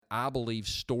I believe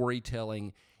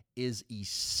storytelling is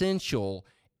essential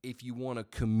if you want to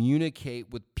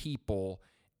communicate with people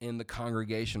in the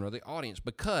congregation or the audience,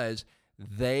 because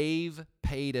they've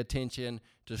paid attention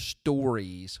to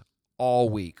stories all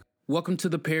week. Welcome to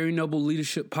the Perry Noble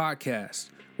Leadership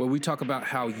Podcast, where we talk about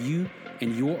how you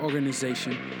and your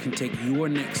organization can take your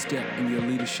next step in your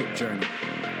leadership journey.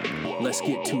 Let's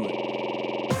get to it.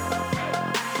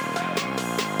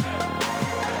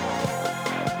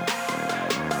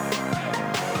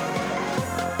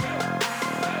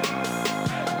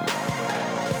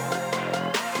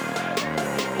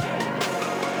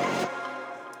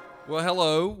 Well,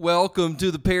 hello. Welcome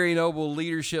to the Perry Noble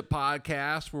Leadership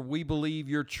Podcast, where we believe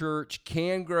your church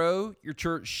can grow, your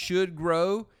church should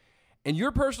grow, and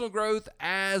your personal growth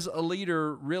as a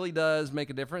leader really does make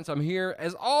a difference. I'm here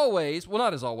as always, well,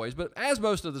 not as always, but as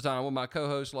most of the time with my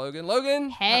co-host, Logan. Logan.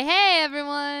 Hey,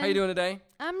 everyone. How you doing today?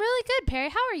 I'm really good, Perry.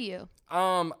 How are you?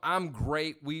 I'm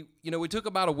great. We took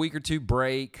about a week or two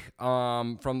break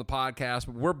from the podcast,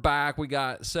 but we're back. We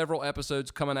got several episodes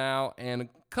coming out and a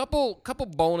couple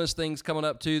bonus things coming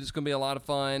up too. That's going to be a lot of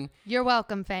fun. You're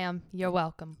welcome, fam. You're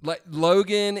welcome.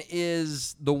 Logan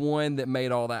is the one that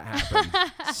made all that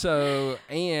happen. So,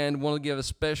 and want to give a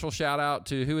special shout out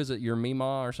to, who is it? Your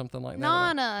Mima or something like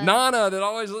that? Nana that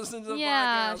always listens to the podcast.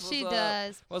 Yeah, she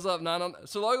does. What's up, Nana?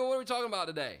 So, Logan, what are we talking about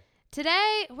today?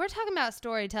 Today, we're talking about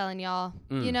storytelling, y'all.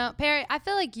 You know, Perry, I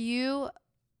feel like you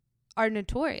are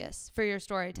notorious for your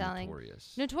storytelling.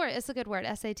 Notorious. It's a good word,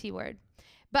 SAT word.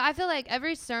 But I feel like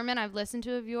every sermon I've listened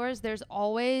to of yours, there's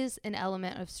always an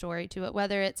element of story to it,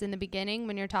 whether it's in the beginning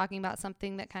when you're talking about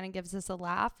something that kind of gives us a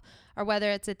laugh, or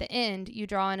whether it's at the end, you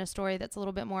draw in a story that's a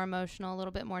little bit more emotional, a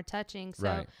little bit more touching. So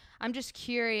right. I'm just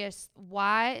curious,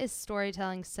 why is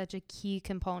storytelling such a key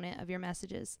component of your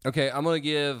messages? Okay, I'm going to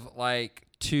give like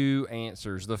two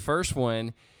answers. The first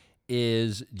one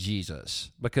is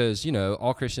Jesus, because,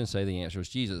 all Christians say the answer is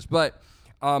Jesus. But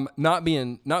not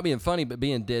being funny, but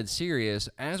being dead serious,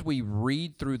 as we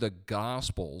read through the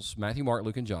Gospels, Matthew, Mark,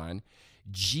 Luke, and John,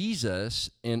 Jesus,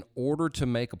 in order to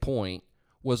make a point,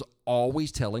 was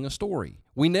always telling a story.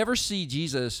 We never see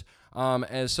Jesus,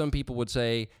 as some people would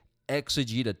say,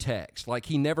 exegete a text. Like,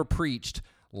 he never preached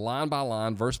line by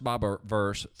line, verse by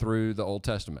verse through the Old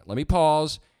Testament. Let me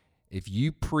pause. If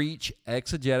you preach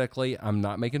exegetically, I'm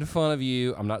not making fun of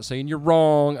you. I'm not saying you're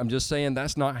wrong. I'm just saying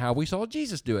that's not how we saw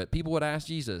Jesus do it. People would ask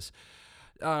Jesus,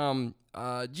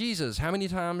 Jesus, how many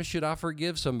times should I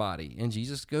forgive somebody? And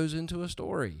Jesus goes into a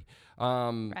story.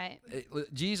 Right.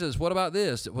 Jesus, what about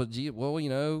this? Well,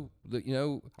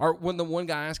 or when the one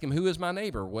guy asked him, who is my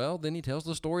neighbor? Well, then he tells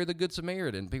the story of the Good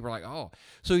Samaritan. People are like, oh.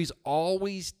 So he's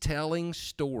always telling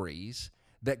stories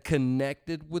that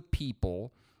connected with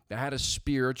people, that had a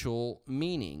spiritual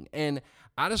meaning. And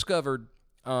I discovered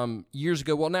years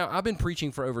ago, well, now I've been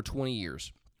preaching for over 20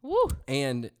 years. Woo.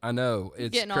 And I know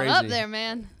it's getting crazy. All up there,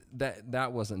 man.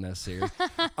 That wasn't necessary.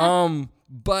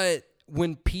 But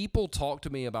when people talk to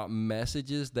me about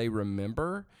messages they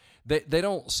remember, they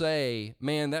don't say,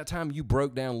 man, that time you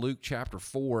broke down Luke chapter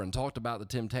 4 and talked about the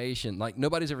temptation. Like,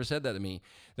 nobody's ever said that to me.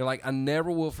 They're like, I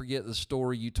never will forget the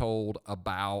story you told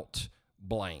about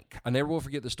blank. I never will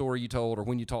forget the story you told, or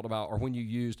when you talked about, or when you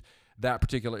used that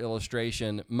particular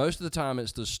illustration. Most of the time,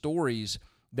 it's the stories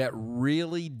that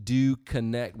really do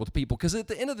connect with people. Because at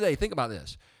the end of the day, think about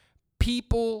this.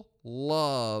 People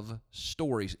love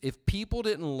stories. If people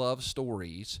didn't love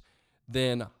stories,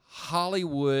 then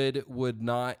Hollywood would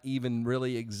not even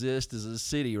really exist as a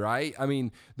city, right? I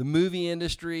mean, the movie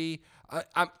industry,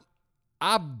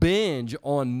 I binge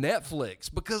on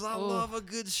Netflix because I love a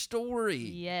good story.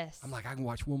 Yes. I'm like, I can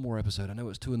watch one more episode. I know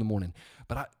it's 2 a.m,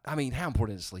 but I mean, how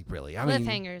important is sleep really?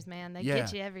 Cliffhangers, man. They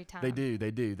get you every time. They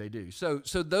do. So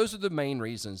those are the main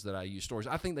reasons that I use stories.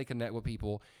 I think they connect with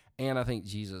people, and I think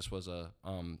Jesus was a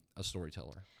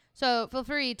storyteller. So feel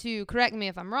free to correct me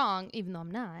if I'm wrong, even though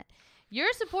I'm not. You're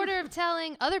a supporter of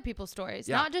telling other people's stories,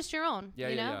 not just your own.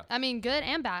 Yeah. I mean, good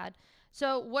and bad.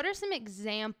 So what are some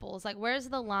examples? Like, where's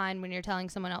the line when you're telling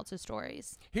someone else's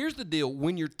stories? Here's the deal.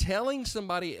 When you're telling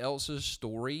somebody else's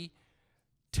story,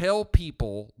 tell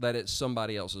people that it's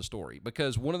somebody else's story.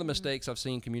 Because one of the mistakes I've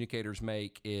seen communicators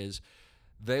make is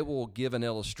they will give an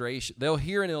illustration. They'll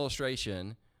hear an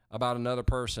illustration about another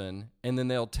person, and then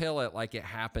they'll tell it like it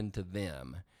happened to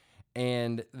them.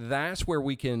 And that's where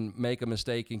we can make a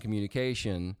mistake in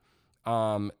communication.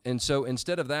 And so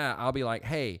instead of that, I'll be like,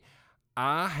 hey,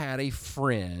 I had a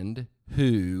friend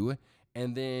who,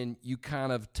 and then you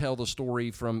kind of tell the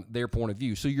story from their point of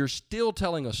view. So you're still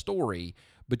telling a story,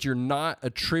 but you're not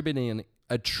attributing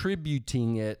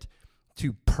it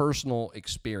to personal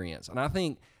experience. And I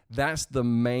think that's the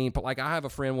main. Like I have a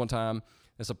friend one time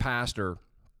that's a pastor,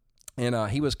 and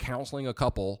he was counseling a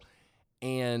couple,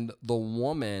 and the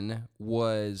woman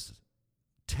was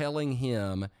telling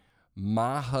him,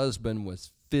 my husband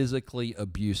was physically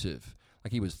abusive.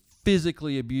 Like he was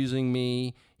physically abusing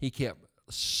me. He kept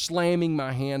slamming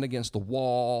my hand against the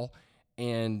wall,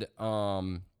 and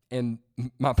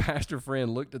my pastor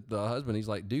friend looked at the husband. He's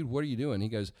like, dude, what are you doing? He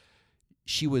goes,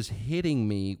 she was hitting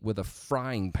me with a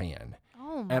frying pan.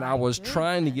 Oh, and I was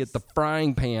trying to get the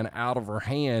frying pan out of her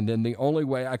hand, and the only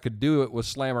way I could do it was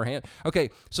slam her hand. Okay,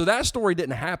 so that story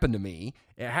didn't happen to me.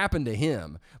 It happened to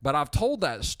him. But I've told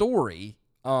that story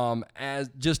as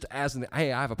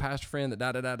hey, I have a pastor friend that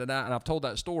da-da-da-da-da, and I've told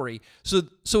that story.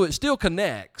 So it still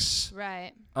connects.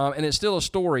 Right. And it's still a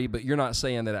story, but you're not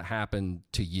saying that it happened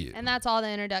to you. And that's all the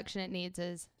introduction it needs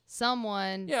is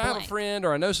someone. Yeah, blank. I have a friend,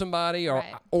 or I know somebody, or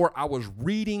Right. or I was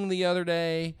reading the other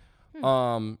day.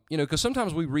 Because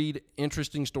sometimes we read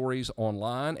interesting stories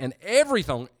online, and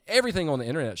everything on the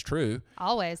internet is true.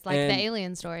 Always, like And the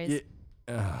alien stories.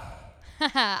 I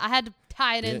I had to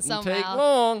tie it in didn't somehow. take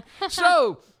long.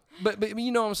 So, but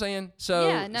you know what I'm saying? So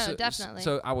Yeah, no, definitely.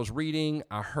 So I was reading,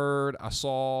 I heard, I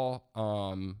saw.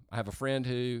 I have a friend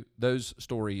who those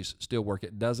stories still work.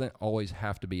 It doesn't always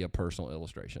have to be a personal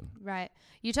illustration. Right.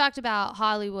 You talked about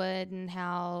Hollywood and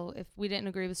how if we didn't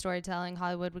agree with storytelling,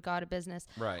 Hollywood would go out of business.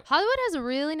 Right. Hollywood has a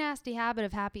really nasty habit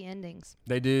of happy endings.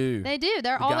 They do. They do.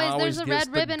 They're The guy always there's a gets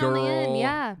red the ribbon on the end. girl,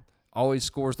 Yeah. Always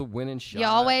scores the winning shot. You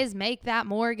always make that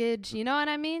mortgage. You know what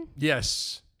I mean?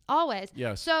 Yes. Always.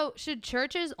 Yes. So should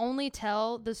churches only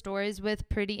tell the stories with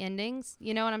pretty endings?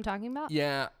 You know what I'm talking about?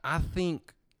 Yeah, I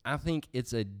think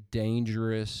it's a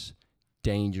dangerous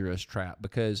trap,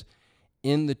 because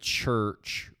in the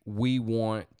church we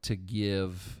want to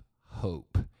give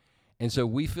hope. And so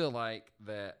we feel like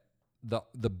that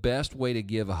the best way to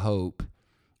give hope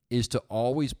is to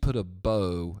always put a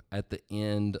bow at the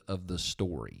end of the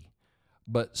story.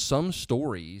 But some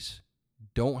stories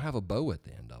don't have a bow at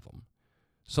the end of them.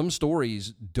 Some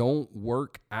stories don't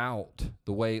work out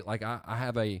the way, like I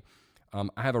have a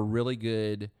really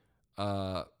good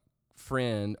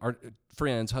friends,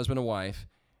 husband and wife,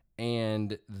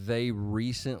 and they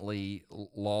recently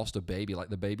lost a baby. Like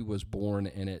the baby was born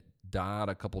and it died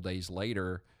a couple days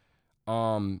later.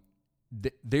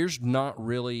 There's not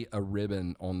really a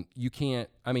ribbon on. You can't.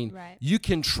 I mean, Right. You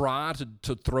can try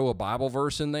to throw a Bible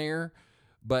verse in there,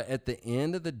 but at the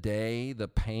end of the day, the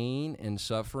pain and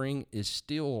suffering is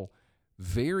still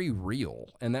very real,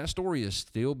 and that story is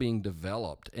still being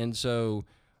developed. And so,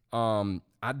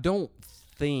 I don't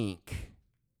think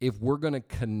if we're going to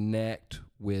connect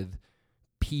with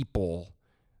people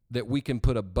that we can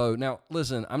put a bow. Now,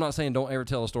 listen, I'm not saying don't ever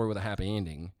tell a story with a happy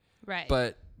ending, Right.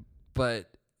 but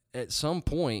at some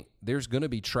point there's going to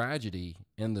be tragedy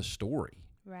in the story.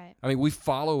 Right. I mean, we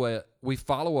follow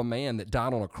a man that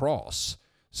died on a cross.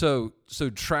 So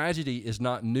tragedy is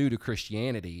not new to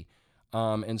Christianity.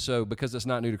 And so because it's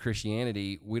not new to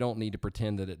Christianity, we don't need to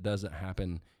pretend that it doesn't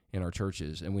happen in our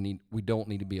churches, and we don't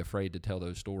need to be afraid to tell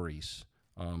those stories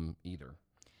either.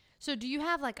 So do you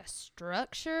have like a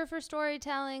structure for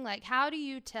storytelling? Like how do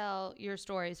you tell your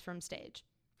stories from stage?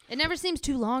 It never seems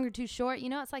too long or too short. You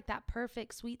know, it's like that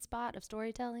perfect sweet spot of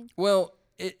storytelling. Well,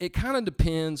 it kind of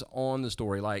depends on the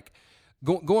story. Like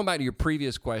going back to your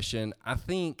previous question, I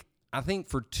think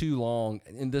for too long,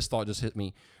 and this thought just hit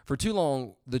me, for too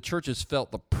long, the churches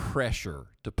felt the pressure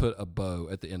to put a bow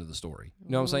at the end of the story.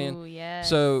 You know what I'm saying? Ooh, yes.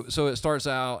 So it starts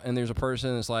out, and there's a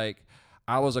person that's like,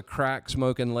 I was a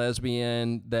crack-smoking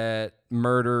lesbian that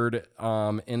murdered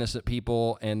innocent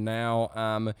people, and now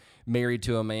I'm married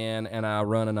to a man, and I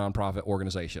run a nonprofit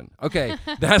organization. Okay,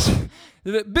 that's a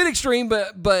bit extreme,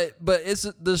 but it's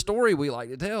the story we like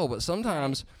to tell. But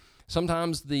sometimes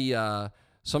the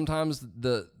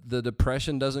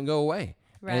depression doesn't go away.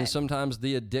 Right. And sometimes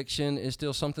the addiction is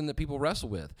still something that people wrestle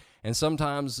with. And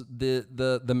sometimes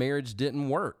the marriage didn't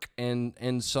work.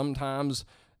 And sometimes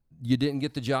you didn't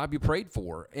get the job you prayed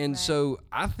for. And Right. so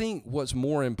I think what's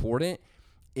more important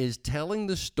is telling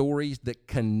the stories that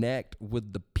connect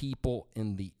with the people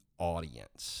in the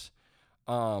audience.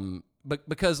 But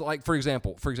because, like, for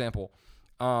example,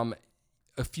 a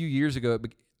few years ago,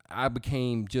 I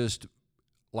became just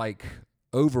like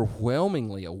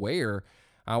overwhelmingly aware.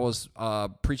 I was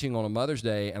preaching on a Mother's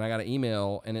Day, and I got an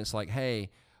email, and it's like, hey,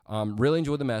 really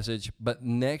enjoyed the message, but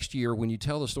next year when you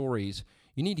tell the stories,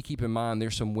 you need to keep in mind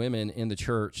there's some women in the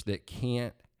church that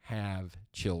can't have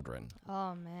children.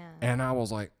 Oh, man. And I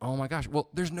was like, oh my gosh, well,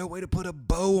 there's no way to put a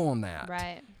bow on that.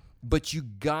 Right. But you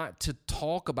got to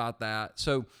talk about that.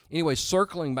 So anyway,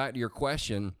 circling back to your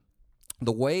question,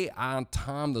 the way I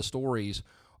time the stories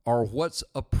are what's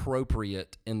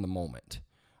appropriate in the moment.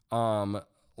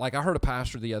 Like I heard a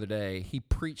pastor the other day, he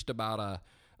preached about a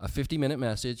 50-minute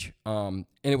message, and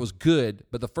it was good,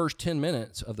 but the first 10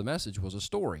 minutes of the message was a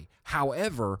story.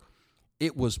 However,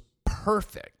 it was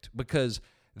perfect because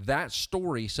that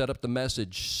story set up the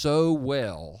message so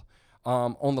well.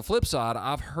 On the flip side,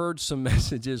 I've heard some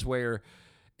messages where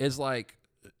it's like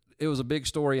it was a big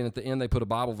story, and at the end they put a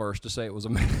Bible verse to say it was a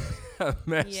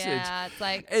message. Yeah, it's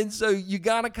like, and so you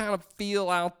got to kind of feel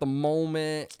out the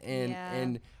moment,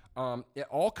 and it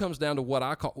all comes down to what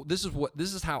I call this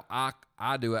is how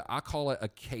I do it. I call it a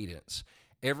cadence.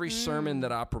 Every sermon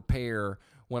that I prepare,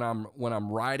 when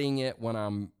I'm writing it, when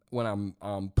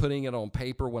I'm putting it on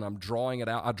paper, when I'm drawing it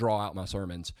out, I draw out my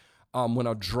sermons. When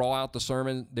I draw out the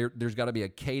sermon, there's got to be a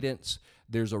cadence.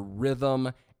 There's a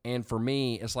rhythm. And for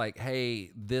me, it's like, hey,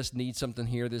 this needs something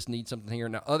here. This needs something here.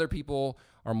 Now, other people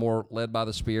are more led by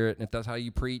the Spirit. And if that's how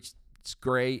you preach, it's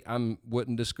great. I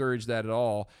wouldn't discourage that at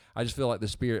all. I just feel like the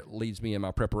Spirit leads me in my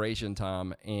preparation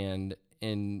time. And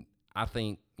I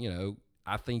think, you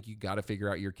got to figure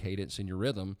out your cadence and your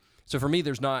rhythm. So for me,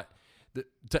 there's not...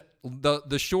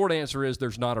 The short answer is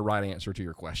there's not a right answer to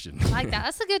your question. I like that.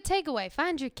 That's a good takeaway.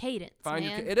 Find your cadence, man.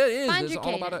 It is. Find It's your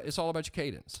all cadence. about it's all about your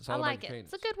cadence. It's all I about like your it.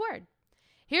 cadence. It's a good word.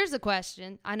 Here's a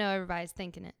question. I know everybody's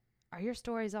thinking it. Are your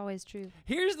stories always true?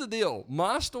 Here's the deal.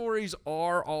 My stories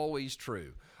are always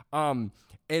true. And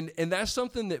that's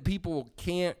something that people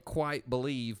can't quite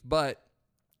believe, but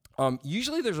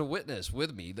usually there's a witness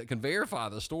with me that can verify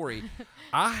the story.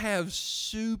 I have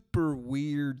super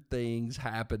weird things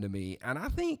happen to me, and I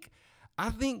think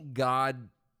God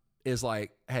is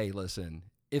like, hey, listen,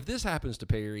 if this happens to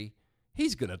Perry,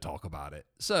 he's going to talk about it.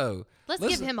 So let's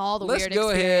give him all the weird experiences.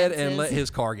 Let's go ahead and let his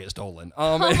car get stolen.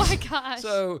 Oh my gosh.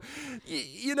 So,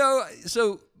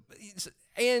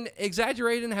 and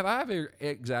exaggerating, have I ever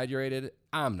exaggerated?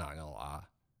 I'm not going to lie.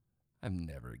 I've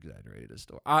never exaggerated a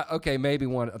story. Okay, maybe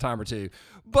a time or two.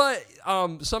 But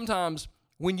sometimes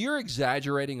when you're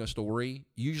exaggerating a story,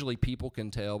 usually people can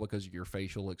tell because of your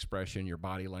facial expression, your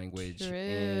body language. True.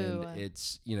 And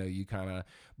it's, you kind of,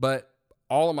 but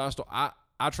all of my story, I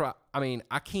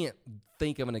can't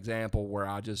think of an example where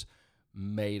I just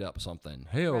made up something.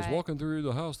 Hey, I was walking through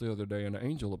the house the other day and an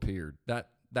angel appeared. That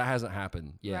hasn't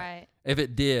happened yet. Right. If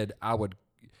it did, I would.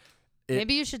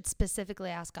 Maybe you should specifically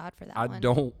ask God for that I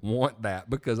don't want that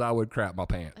because I would crap my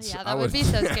pants. Yeah, that would be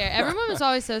so scary. Everyone was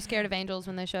always so scared of angels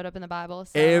when they showed up in the Bible.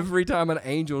 So. Every time an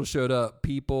angel showed up,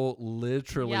 people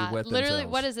literally wet themselves.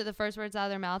 What is it? The first words out of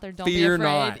their mouth are "Don't Fear be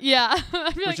afraid." not. Yeah,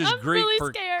 I'd be Which like, is I'm Greek really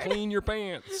for scared. clean your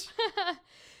pants.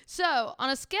 So, on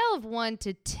a scale of 1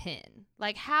 to 10,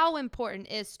 like how important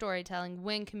is storytelling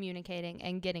when communicating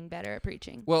and getting better at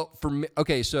preaching? Well, for me,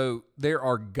 okay, so there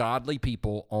are godly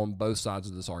people on both sides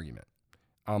of this argument.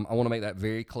 I want to make that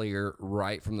very clear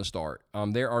right from the start.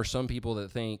 There are some people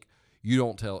that think you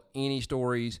don't tell any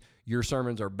stories. Your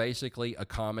sermons are basically a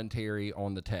commentary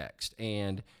on the text.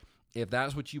 And if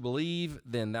that's what you believe,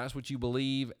 then that's what you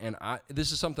believe. And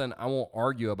this is something I won't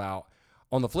argue about.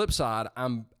 On the flip side,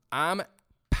 I'm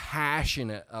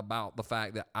passionate about the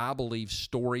fact that I believe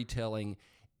storytelling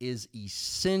is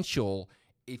essential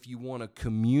if you want to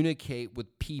communicate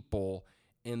with people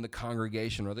in the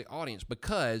congregation or the audience,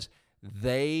 because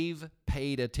they've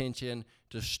paid attention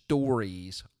to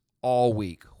stories all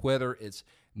week, whether it's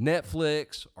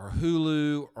Netflix or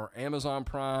Hulu or Amazon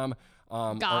Prime,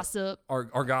 gossip or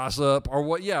gossip or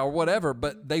whatever.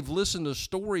 But they've listened to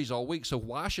stories all week. So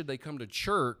why should they come to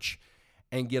church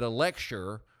and get a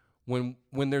lecture when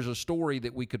there's a story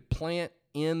that we could plant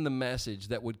in the message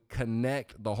that would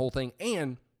connect the whole thing?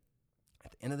 And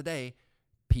at the end of the day,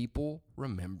 people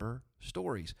remember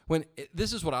stories.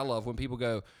 This is what I love when people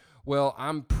go, well,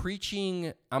 I'm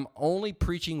only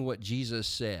preaching what Jesus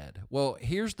said. Well,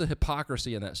 here's the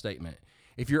hypocrisy in that statement.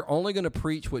 If you're only going to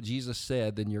preach what Jesus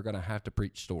said, then you're going to have to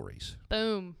preach stories.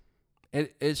 Boom.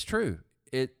 It's true.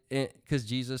 Because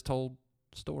Jesus told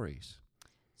stories.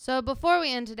 So before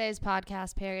we end today's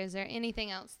podcast, Perry, is there anything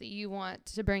else that you want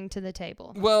to bring to the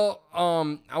table? Well,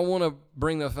 I want to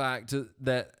bring the fact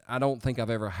that I don't think I've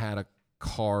ever had a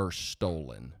car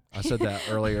stolen. I said that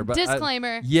earlier, but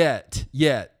disclaimer. Yet.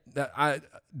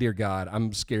 Dear God,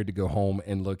 I'm scared to go home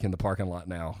and look in the parking lot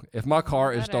now. If my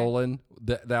car is stolen,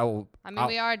 that will.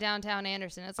 We are downtown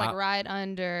Anderson. It's like right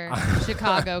under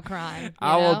Chicago crime.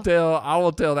 I will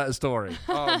tell that story.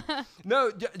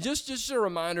 No, just a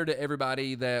reminder to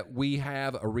everybody that we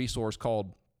have a resource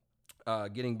called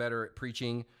Getting Better at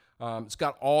Preaching. It's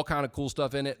got all kind of cool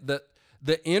stuff in it.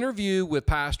 The interview with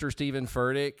Pastor Stephen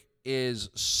Furtick is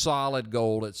solid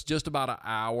gold. It's just about an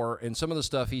hour, and some of the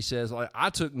stuff he says, like I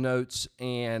took notes,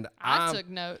 and I took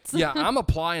notes. Yeah, I'm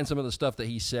applying some of the stuff that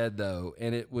he said though,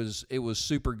 and it was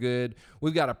super good.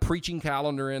 We've got a preaching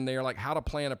calendar in there, like how to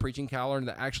plan a preaching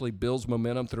calendar that actually builds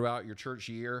momentum throughout your church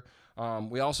year.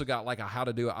 We also got like a how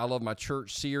to do it I Love My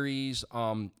Church series,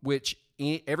 which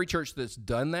every church that's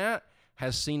done that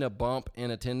has seen a bump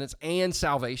in attendance and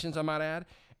salvations, I might add.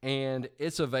 And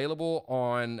it's available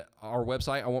on our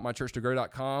website,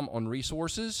 iwantmychurchtogrow.com, on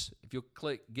resources. If you'll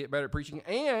click Get Better at Preaching,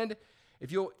 and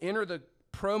if you'll enter the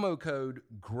promo code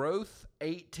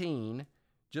GROWTH18,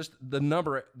 just the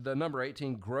number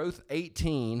 18,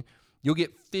 GROWTH18, you'll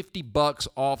get $50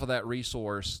 off of that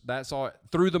resource. That's all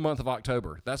through the month of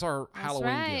October. That's our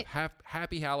Halloween gift.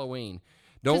 Happy Halloween.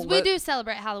 Because we do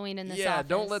celebrate Halloween in this office. Yeah,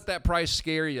 don't let that price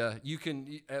scare you. You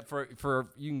can for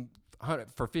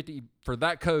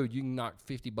that code, you can knock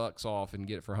 $50 off and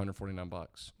get it for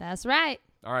 $149. That's right.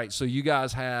 All right, so you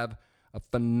guys have a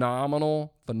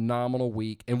phenomenal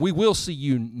week, and we will see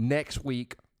you next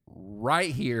week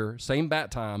right here, same bat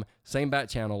time, same bat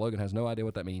channel. Logan has no idea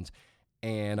what that means,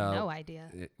 and no idea.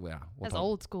 That's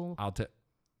old school.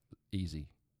 Easy.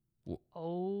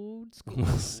 Old school.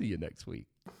 We'll see you next week.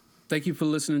 Thank you for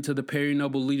listening to the Perry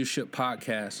Noble Leadership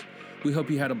Podcast. We hope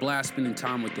you had a blast spending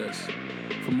time with us.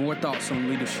 For more thoughts on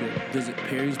leadership, visit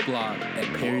Perry's blog at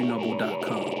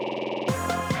perrynoble.com.